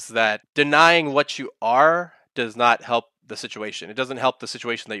realize that denying what you are does not help the situation. It doesn't help the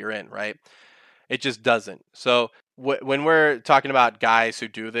situation that you're in, right? It just doesn't. So when we're talking about guys who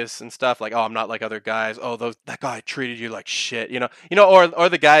do this and stuff, like, oh, I'm not like other guys. Oh, that guy treated you like shit. Or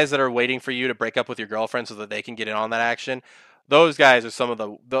the guys that are waiting for you to break up with your girlfriend so that they can get in on that action. Those guys are some of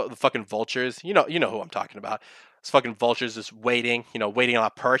the fucking vultures. You know who I'm talking about. It's fucking vultures just waiting, waiting on a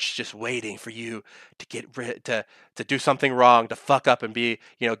perch, just waiting for you to to do something wrong, to fuck up and be,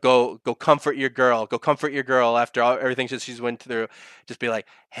 go comfort your girl, after everything she's went through. Just be like,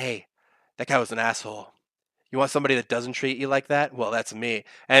 hey, that guy was an asshole. You want somebody that doesn't treat you like that? Well, that's me.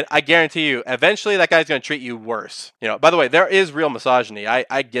 And I guarantee you, eventually that guy's going to treat you worse. By the way, there is real misogyny.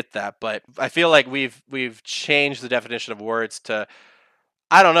 I get that, but I feel like we've changed the definition of words to,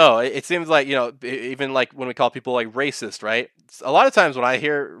 I don't know. It seems like, even like when we call people like racist, right? A lot of times when I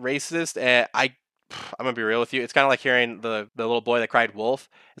hear racist, I'm gonna be real with you. It's kind of like hearing the little boy that cried wolf.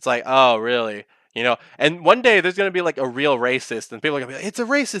 It's like, oh, really? And one day there's gonna be like a real racist, and people are gonna be like, it's a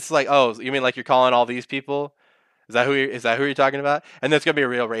racist. It's like, oh, you mean like you're calling all these people? Is that who you're talking about? And there's gonna be a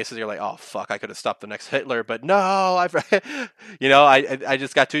real racist. You're like, oh fuck, I could have stopped the next Hitler, but no, I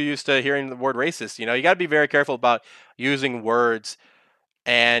just got too used to hearing the word racist. You got to be very careful about using words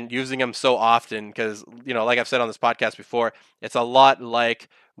and using them so often because, like I've said on this podcast before, it's a lot like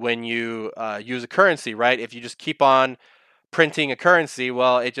when you use a currency, right? If you just keep on printing a currency,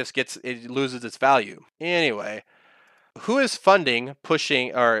 well, it loses its value. Anyway, who is funding,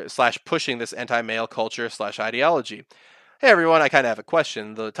 pushing, or slash pushing this anti-male culture slash ideology? Hey everyone, I kind of have a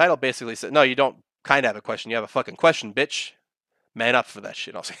question. The title basically says, no, you don't kind of have a question. You have a fucking question, bitch. Man up for that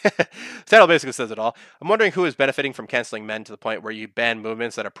shit. Title basically says it all. I'm wondering who is benefiting from canceling men to the point where you ban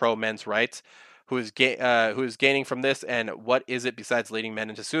movements that are pro men's rights. Who is gaining from this, and what is it besides leading men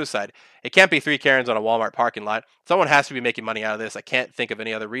into suicide? It can't be three Karens on a Walmart parking lot. Someone has to be making money out of this. I can't think of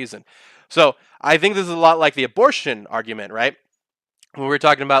any other reason. So I think this is a lot like the abortion argument, right? When we're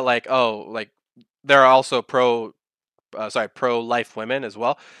talking about like, oh, like there are also pro-life women as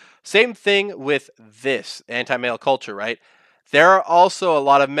well. Same thing with this anti-male culture, right? There are also a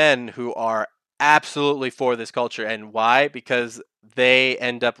lot of men who are absolutely for this culture, and why? Because they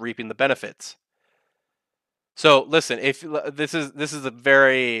end up reaping the benefits. So listen, if this is a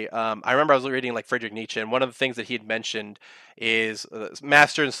very, I remember I was reading like Friedrich Nietzsche, and one of the things that he had mentioned is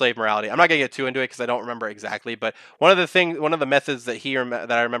master and slave morality. I'm not gonna get too into it because I don't remember exactly, but one of the methods that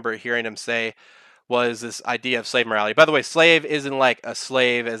that I remember hearing him say was this idea of slave morality. By the way, slave isn't like a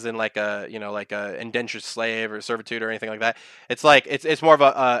slave as in like a, like a indentured slave or servitude or anything like that. It's like it's more of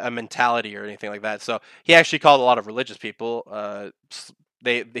a mentality or anything like that. So he actually called a lot of religious people.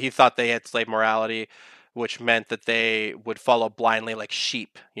 He thought they had slave morality, which meant that they would follow blindly like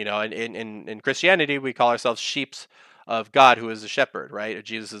sheep. And in Christianity we call ourselves sheeps of God, who is a shepherd, right? Or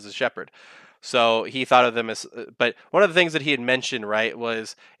Jesus is a shepherd. So he thought of them as, but one of the things that he had mentioned, right,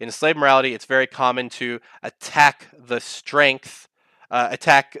 was in slave morality, it's very common to attack the strength,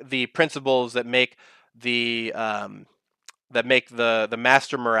 attack the principles that make the the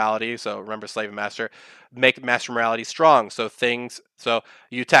master morality. So remember, slave and master, make master morality strong. So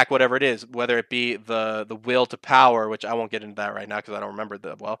you attack whatever it is, whether it be the will to power, which I won't get into that right now because I don't remember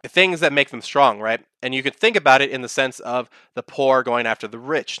that well. Things that make them strong, right? And you could think about it in the sense of the poor going after the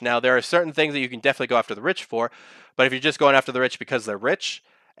rich. Now there are certain things that you can definitely go after the rich for, but if you're just going after the rich because they're rich,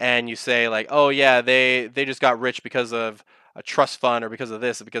 and you say like, oh yeah, they just got rich because of a trust fund or because of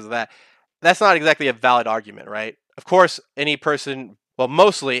this or because of that, that's not exactly a valid argument, right? Of course, any person, well,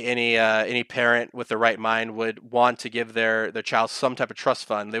 mostly any parent with the right mind would want to give their child some type of trust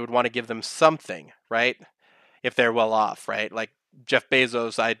fund. They would want to give them something, right? If they're well off, right? Like Jeff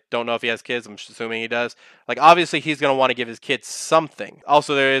Bezos, I don't know if he has kids. I'm assuming he does. Like obviously, he's going to want to give his kids something.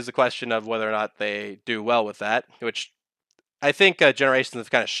 Also, there is a question of whether or not they do well with that, which I think generations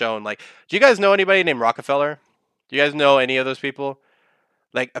have kind of shown. Like, do you guys know anybody named Rockefeller? Do you guys know any of those people?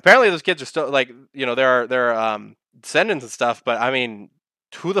 Like apparently those kids are still like, there are descendants and stuff, but I mean,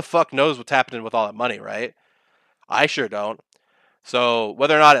 who the fuck knows what's happening with all that money, right? I sure don't. So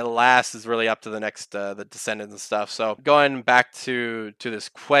whether or not it lasts is really up to the next the descendants and stuff. So going back to this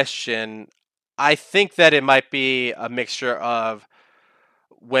question, I think that it might be a mixture of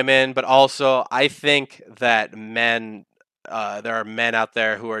women, but also I think that men. There are men out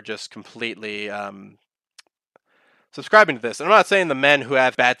there who are just completely subscribing to this. And I'm not saying the men who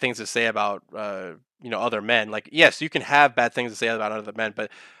have bad things to say about other men. Like, yes, you can have bad things to say about other men, but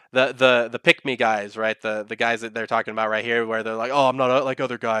the pick me guys, right? The guys that they're talking about right here, where they're like, oh, I'm not like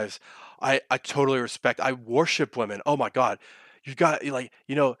other guys. I totally respect. I worship women. Oh my god, you got like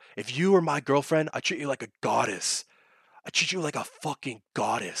if you were my girlfriend, I treat you like a goddess. I treat you like a fucking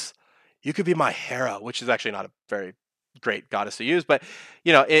goddess. You could be my Hera, which is actually not a very great goddess to use, but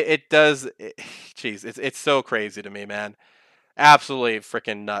it does. Jeez, it's so crazy to me, man. Absolutely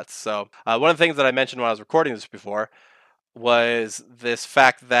freaking nuts. So one of the things that I mentioned when I was recording this before was this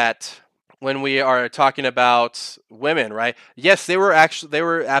fact that when we are talking about women, right? Yes, they were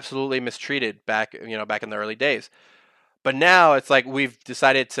absolutely mistreated back in the early days. But now it's like we've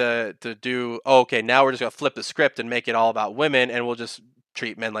decided to do okay, now we're just gonna flip the script and make it all about women and we'll just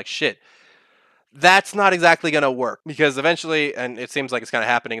treat men like shit. That's not exactly gonna work because eventually, and it seems like it's kind of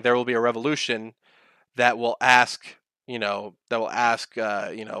happening, there will be a revolution that will ask, why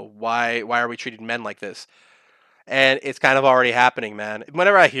are we treating men like this? And it's kind of already happening, man.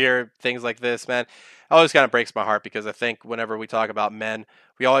 Whenever I hear things like this, man, it always kind of breaks my heart because I think whenever we talk about men,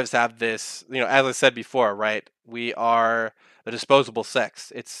 we always have this, as I said before, right? We are the disposable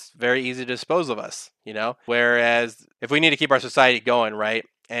sex. It's very easy to dispose of us, Whereas if we need to keep our society going, right,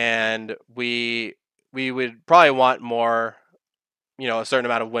 and we would probably want more, a certain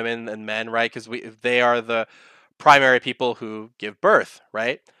amount of women and men, right? Because they are the primary people who give birth,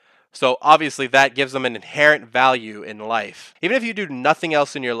 right? So obviously that gives them an inherent value in life. Even if you do nothing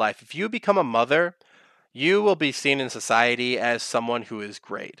else in your life, if you become a mother, you will be seen in society as someone who is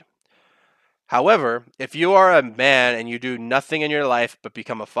great. However, if you are a man and you do nothing in your life but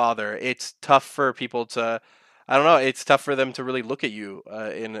become a father, it's tough for people to, I don't know, it's tough for them to really look at you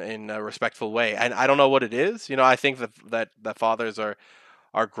in a respectful way. And I don't know what it is. I think that fathers are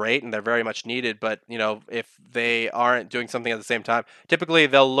great and they're very much needed, but if they aren't doing something at the same time, typically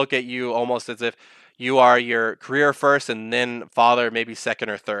they'll look at you almost as if you are your career first and then father maybe second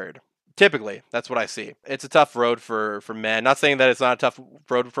or third. Typically, that's what I see. It's a tough road for men. Not saying that it's not a tough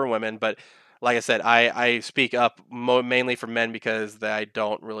road for women, but like I said, I speak up mainly for men because I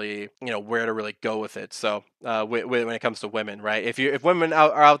don't really where to really go with it. So when it comes to women, right? If women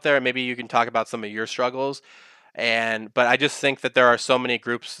are out there, maybe you can talk about some of your struggles. But I just think that there are so many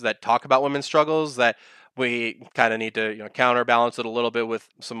groups that talk about women's struggles that we kind of need to counterbalance it a little bit with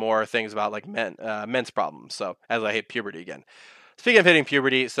some more things about like men's problems. So as I hit puberty again. Speaking of hitting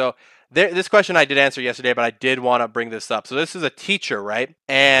puberty, so this question I did answer yesterday, but I did want to bring this up. So this is a teacher, right?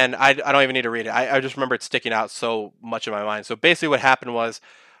 And I don't even need to read it. I just remember it sticking out so much in my mind. So basically what happened was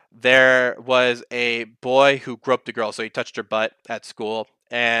there was a boy who groped a girl. So he touched her butt at school.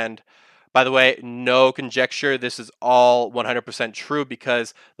 And by the way, no conjecture. This is all 100% true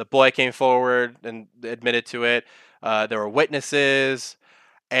because the boy came forward and admitted to it. There were witnesses.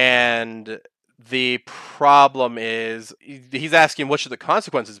 And the problem is he's asking what should the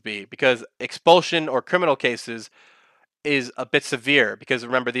consequences be because expulsion or criminal cases is a bit severe because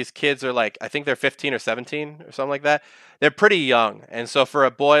remember these kids are like I think they're 15 or 17 or something like that. They're pretty young. And so for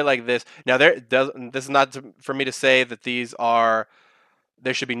a boy like this, now this is not for me to say that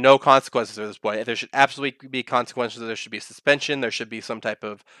there should be no consequences for this boy. There should absolutely be consequences. There should be a suspension. There should be some type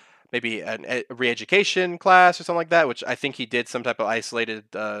of maybe a re-education class or something like that, which I think he did some type of isolated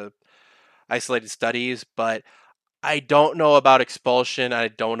studies, but I don't know about expulsion. I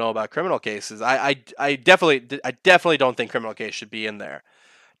don't know about criminal cases. I definitely don't think criminal case should be in there.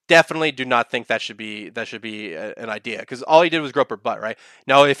 Definitely do not think that should be an idea because all he did was grope her butt, right?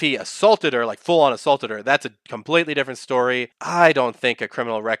 Now, if he assaulted her, like full on assaulted her, that's a completely different story. I don't think a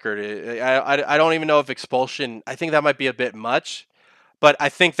criminal record. I don't even know if expulsion. I think that might be a bit much. But I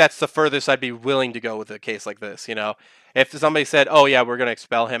think that's the furthest I'd be willing to go with a case like this. If somebody said, "Oh yeah, we're gonna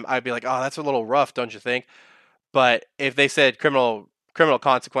expel him," I'd be like, "Oh, that's a little rough, don't you think?" But if they said criminal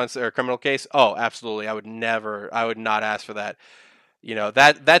consequence or criminal case, oh, absolutely, I would not ask for that.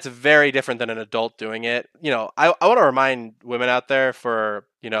 That's very different than an adult doing it. I want to remind women out there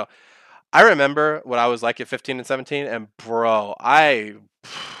I remember what I was like at 15 and 17, and bro, I'm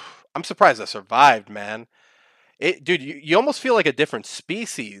surprised I survived, man. Dude, you almost feel like a different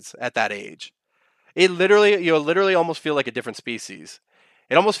species at that age. You literally almost feel like a different species.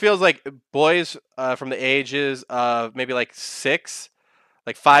 It almost feels like boys from the ages of maybe like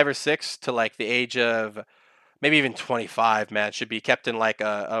 5 or 6 to like the age of maybe even 25, man, should be kept in like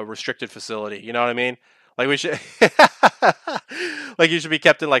a restricted facility. You know what I mean? Like we should, like you should be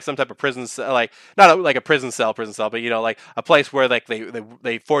kept in like some type of prison, like not like a prison cell, but like a place where like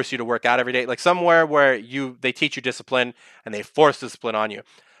they force you to work out every day, like somewhere where they teach you discipline and they force discipline on you.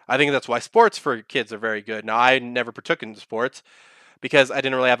 I think that's why sports for kids are very good. Now I never partook in sports because I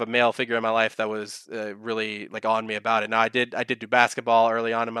didn't really have a male figure in my life that was really like on me about it. Now I did do basketball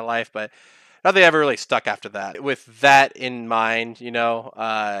early on in my life, but nothing ever really stuck after that. With that in mind,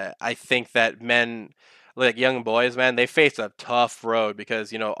 I think that men, like young boys, man, they face a tough road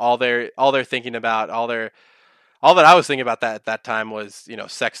because all they're thinking about, all that I was thinking about that at that time was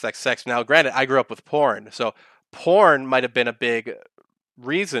sex, sex, sex. Now, granted, I grew up with porn, so porn might have been a big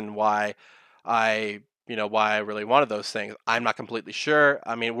reason why I really wanted those things. I'm not completely sure.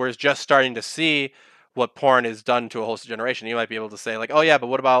 I mean, we're just starting to see what porn has done to a whole generation. You might be able to say like, "Oh yeah, but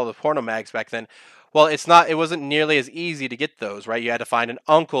what about all the porno mags back then?" Well, it wasn't nearly as easy to get those, right? You had to find an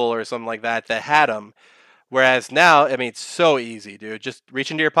uncle or something like that had them. Whereas now, I mean, it's so easy, dude. Just reach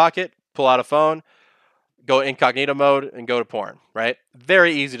into your pocket, pull out a phone, go incognito mode and go to porn, right?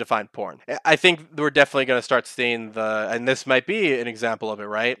 Very easy to find porn. I think we're definitely going to start seeing and this might be an example of it,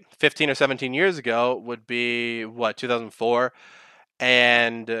 right? 15 or 17 years ago would be what, 2004?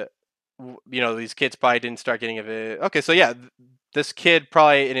 And, these kids probably didn't start getting it. Okay, so yeah, this kid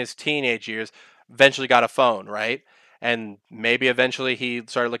probably in his teenage years eventually got a phone, right? And maybe eventually he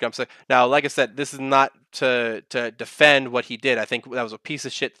started looking up. Now, like I said, this is not to defend what he did. I think that was a piece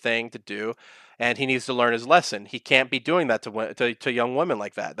of shit thing to do, and he needs to learn his lesson. He can't be doing that to young women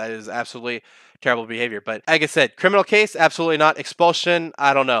like that. That is absolutely terrible behavior. But like I said, criminal case, absolutely not. Expulsion,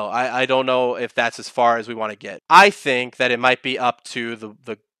 I don't know. I don't know if that's as far as we want to get. I think that it might be up to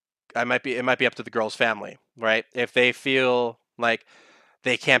it might be up to the girl's family, right? If they feel like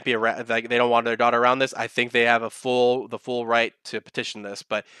they can't be around, like they don't want their daughter around this, I think they have the full right to petition this.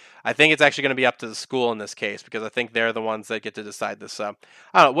 But I think it's actually going to be up to the school in this case because I think they're the ones that get to decide this. I don't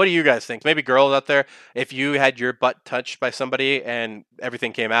know. What do you guys think? Maybe girls out there, if you had your butt touched by somebody and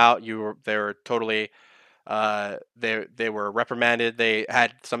everything came out, they were totally they were reprimanded. They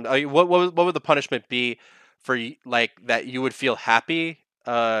had some. What would the punishment be for like that you would feel happy?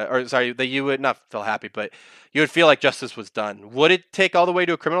 Or sorry, that you would not feel happy, but you would feel like justice was done. Would it take all the way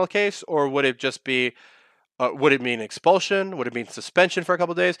to a criminal case, or would it just be? Would it mean expulsion? Would it mean suspension for a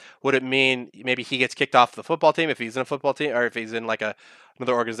couple of days? Would it mean maybe he gets kicked off the football team if he's in a football team, or if he's in like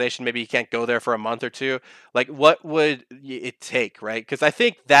another organization? Maybe he can't go there for a month or two. Like, what would it take, right? Because I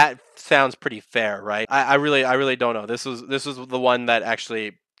think that sounds pretty fair, right? I really don't know. This was the one that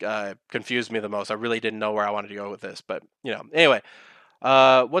actually confused me the most. I really didn't know where I wanted to go with this, but anyway.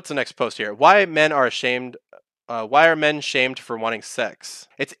 What's the next post here? Why are men shamed for wanting sex?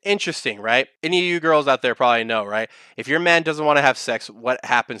 It's interesting, right? Any of you girls out there probably know, right? If your man doesn't want to have sex, what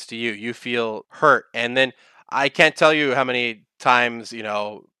happens to you? You feel hurt. And then I can't tell you how many times,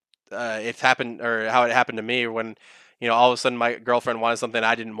 it's happened or how it happened to me when, all of a sudden my girlfriend wanted something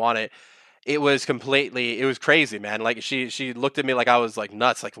I didn't want it. It was crazy, man. Like she looked at me like I was like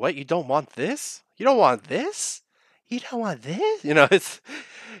nuts. Like, what? You don't want this? You don't want this? You don't want this?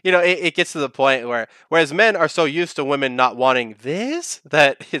 It gets to the point whereas men are so used to women not wanting this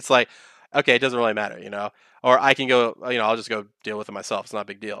that it's like, okay, it doesn't really matter, or I can go, I'll just go deal with it myself. It's not a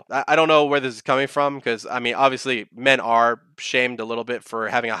big deal. I don't know where this is coming from because, I mean, obviously men are shamed a little bit for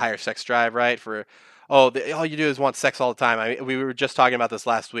having a higher sex drive, right? All you do is want sex all the time. I mean, we were just talking about this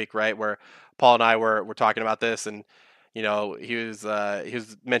last week, right? Where Paul and I were talking about this and, he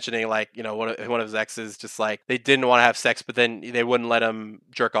was mentioning like one of his exes just like they didn't want to have sex, but then they wouldn't let him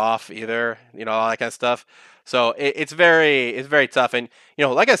jerk off either, all that kind of stuff. So it's very tough. And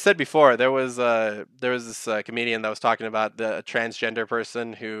like I said before, there was this comedian that was talking about the transgender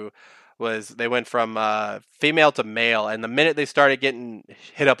person who they went from female to male, and the minute they started getting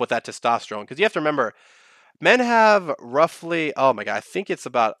hit up with that testosterone, because you have to remember, men have roughly, oh my god, I think it's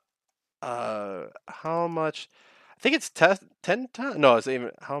about how much I think it's 10 times. No, it's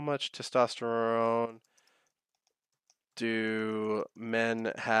even how much testosterone do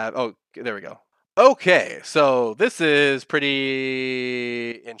men have? Oh, there we go. Okay, so this is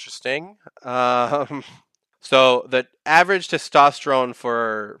pretty interesting. So the average testosterone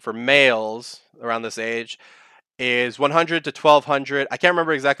for males around this age is 100 to 1200. I can't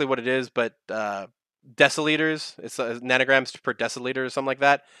remember exactly what it is, but deciliters. It's nanograms per deciliter or something like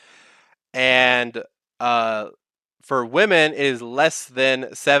that. And for women is less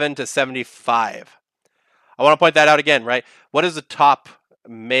than 7 to 75. I want to point that out again, right? What is the top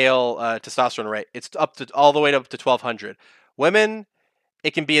male testosterone rate? It's all the way up to 1200. Women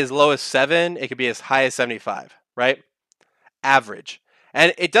it can be as low as 7, it could be as high as 75, right? Average.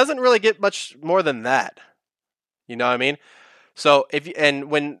 And it doesn't really get much more than that. You know what I mean? So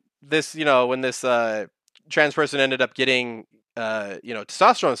when this, trans person ended up getting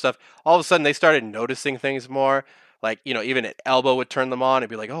testosterone and stuff, all of a sudden they started noticing things more. Like, even an elbow would turn them on and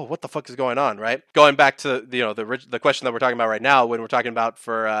be like, "Oh, what the fuck is going on?" Right? Going back to the question that we're talking about right now, when we're talking about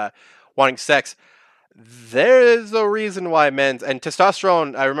for wanting sex, there is a reason why men's and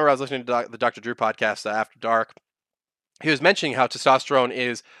testosterone. I remember I was listening to the Dr. Drew podcast After Dark. He was mentioning how testosterone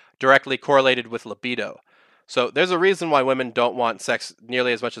is directly correlated with libido. So there's a reason why women don't want sex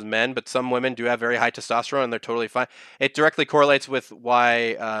nearly as much as men, but some women do have very high testosterone and they're totally fine. It directly correlates with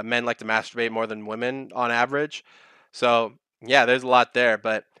why men like to masturbate more than women on average. So yeah, there's a lot there.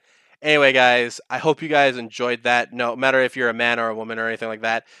 But anyway, guys, I hope you guys enjoyed that. No matter if you're a man or a woman or anything like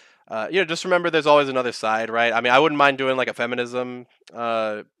that, just remember there's always another side, right? I mean, I wouldn't mind doing like a feminism,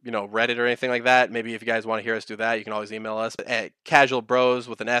 Reddit or anything like that. Maybe if you guys want to hear us do that, you can always email us at casualbros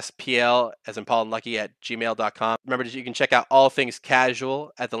with an SPL as in Paul and Lucky at gmail.com. Remember, you can check out all things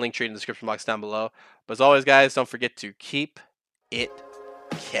casual at the link tree in the description box down below. But as always, guys, don't forget to keep it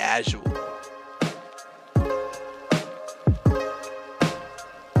casual.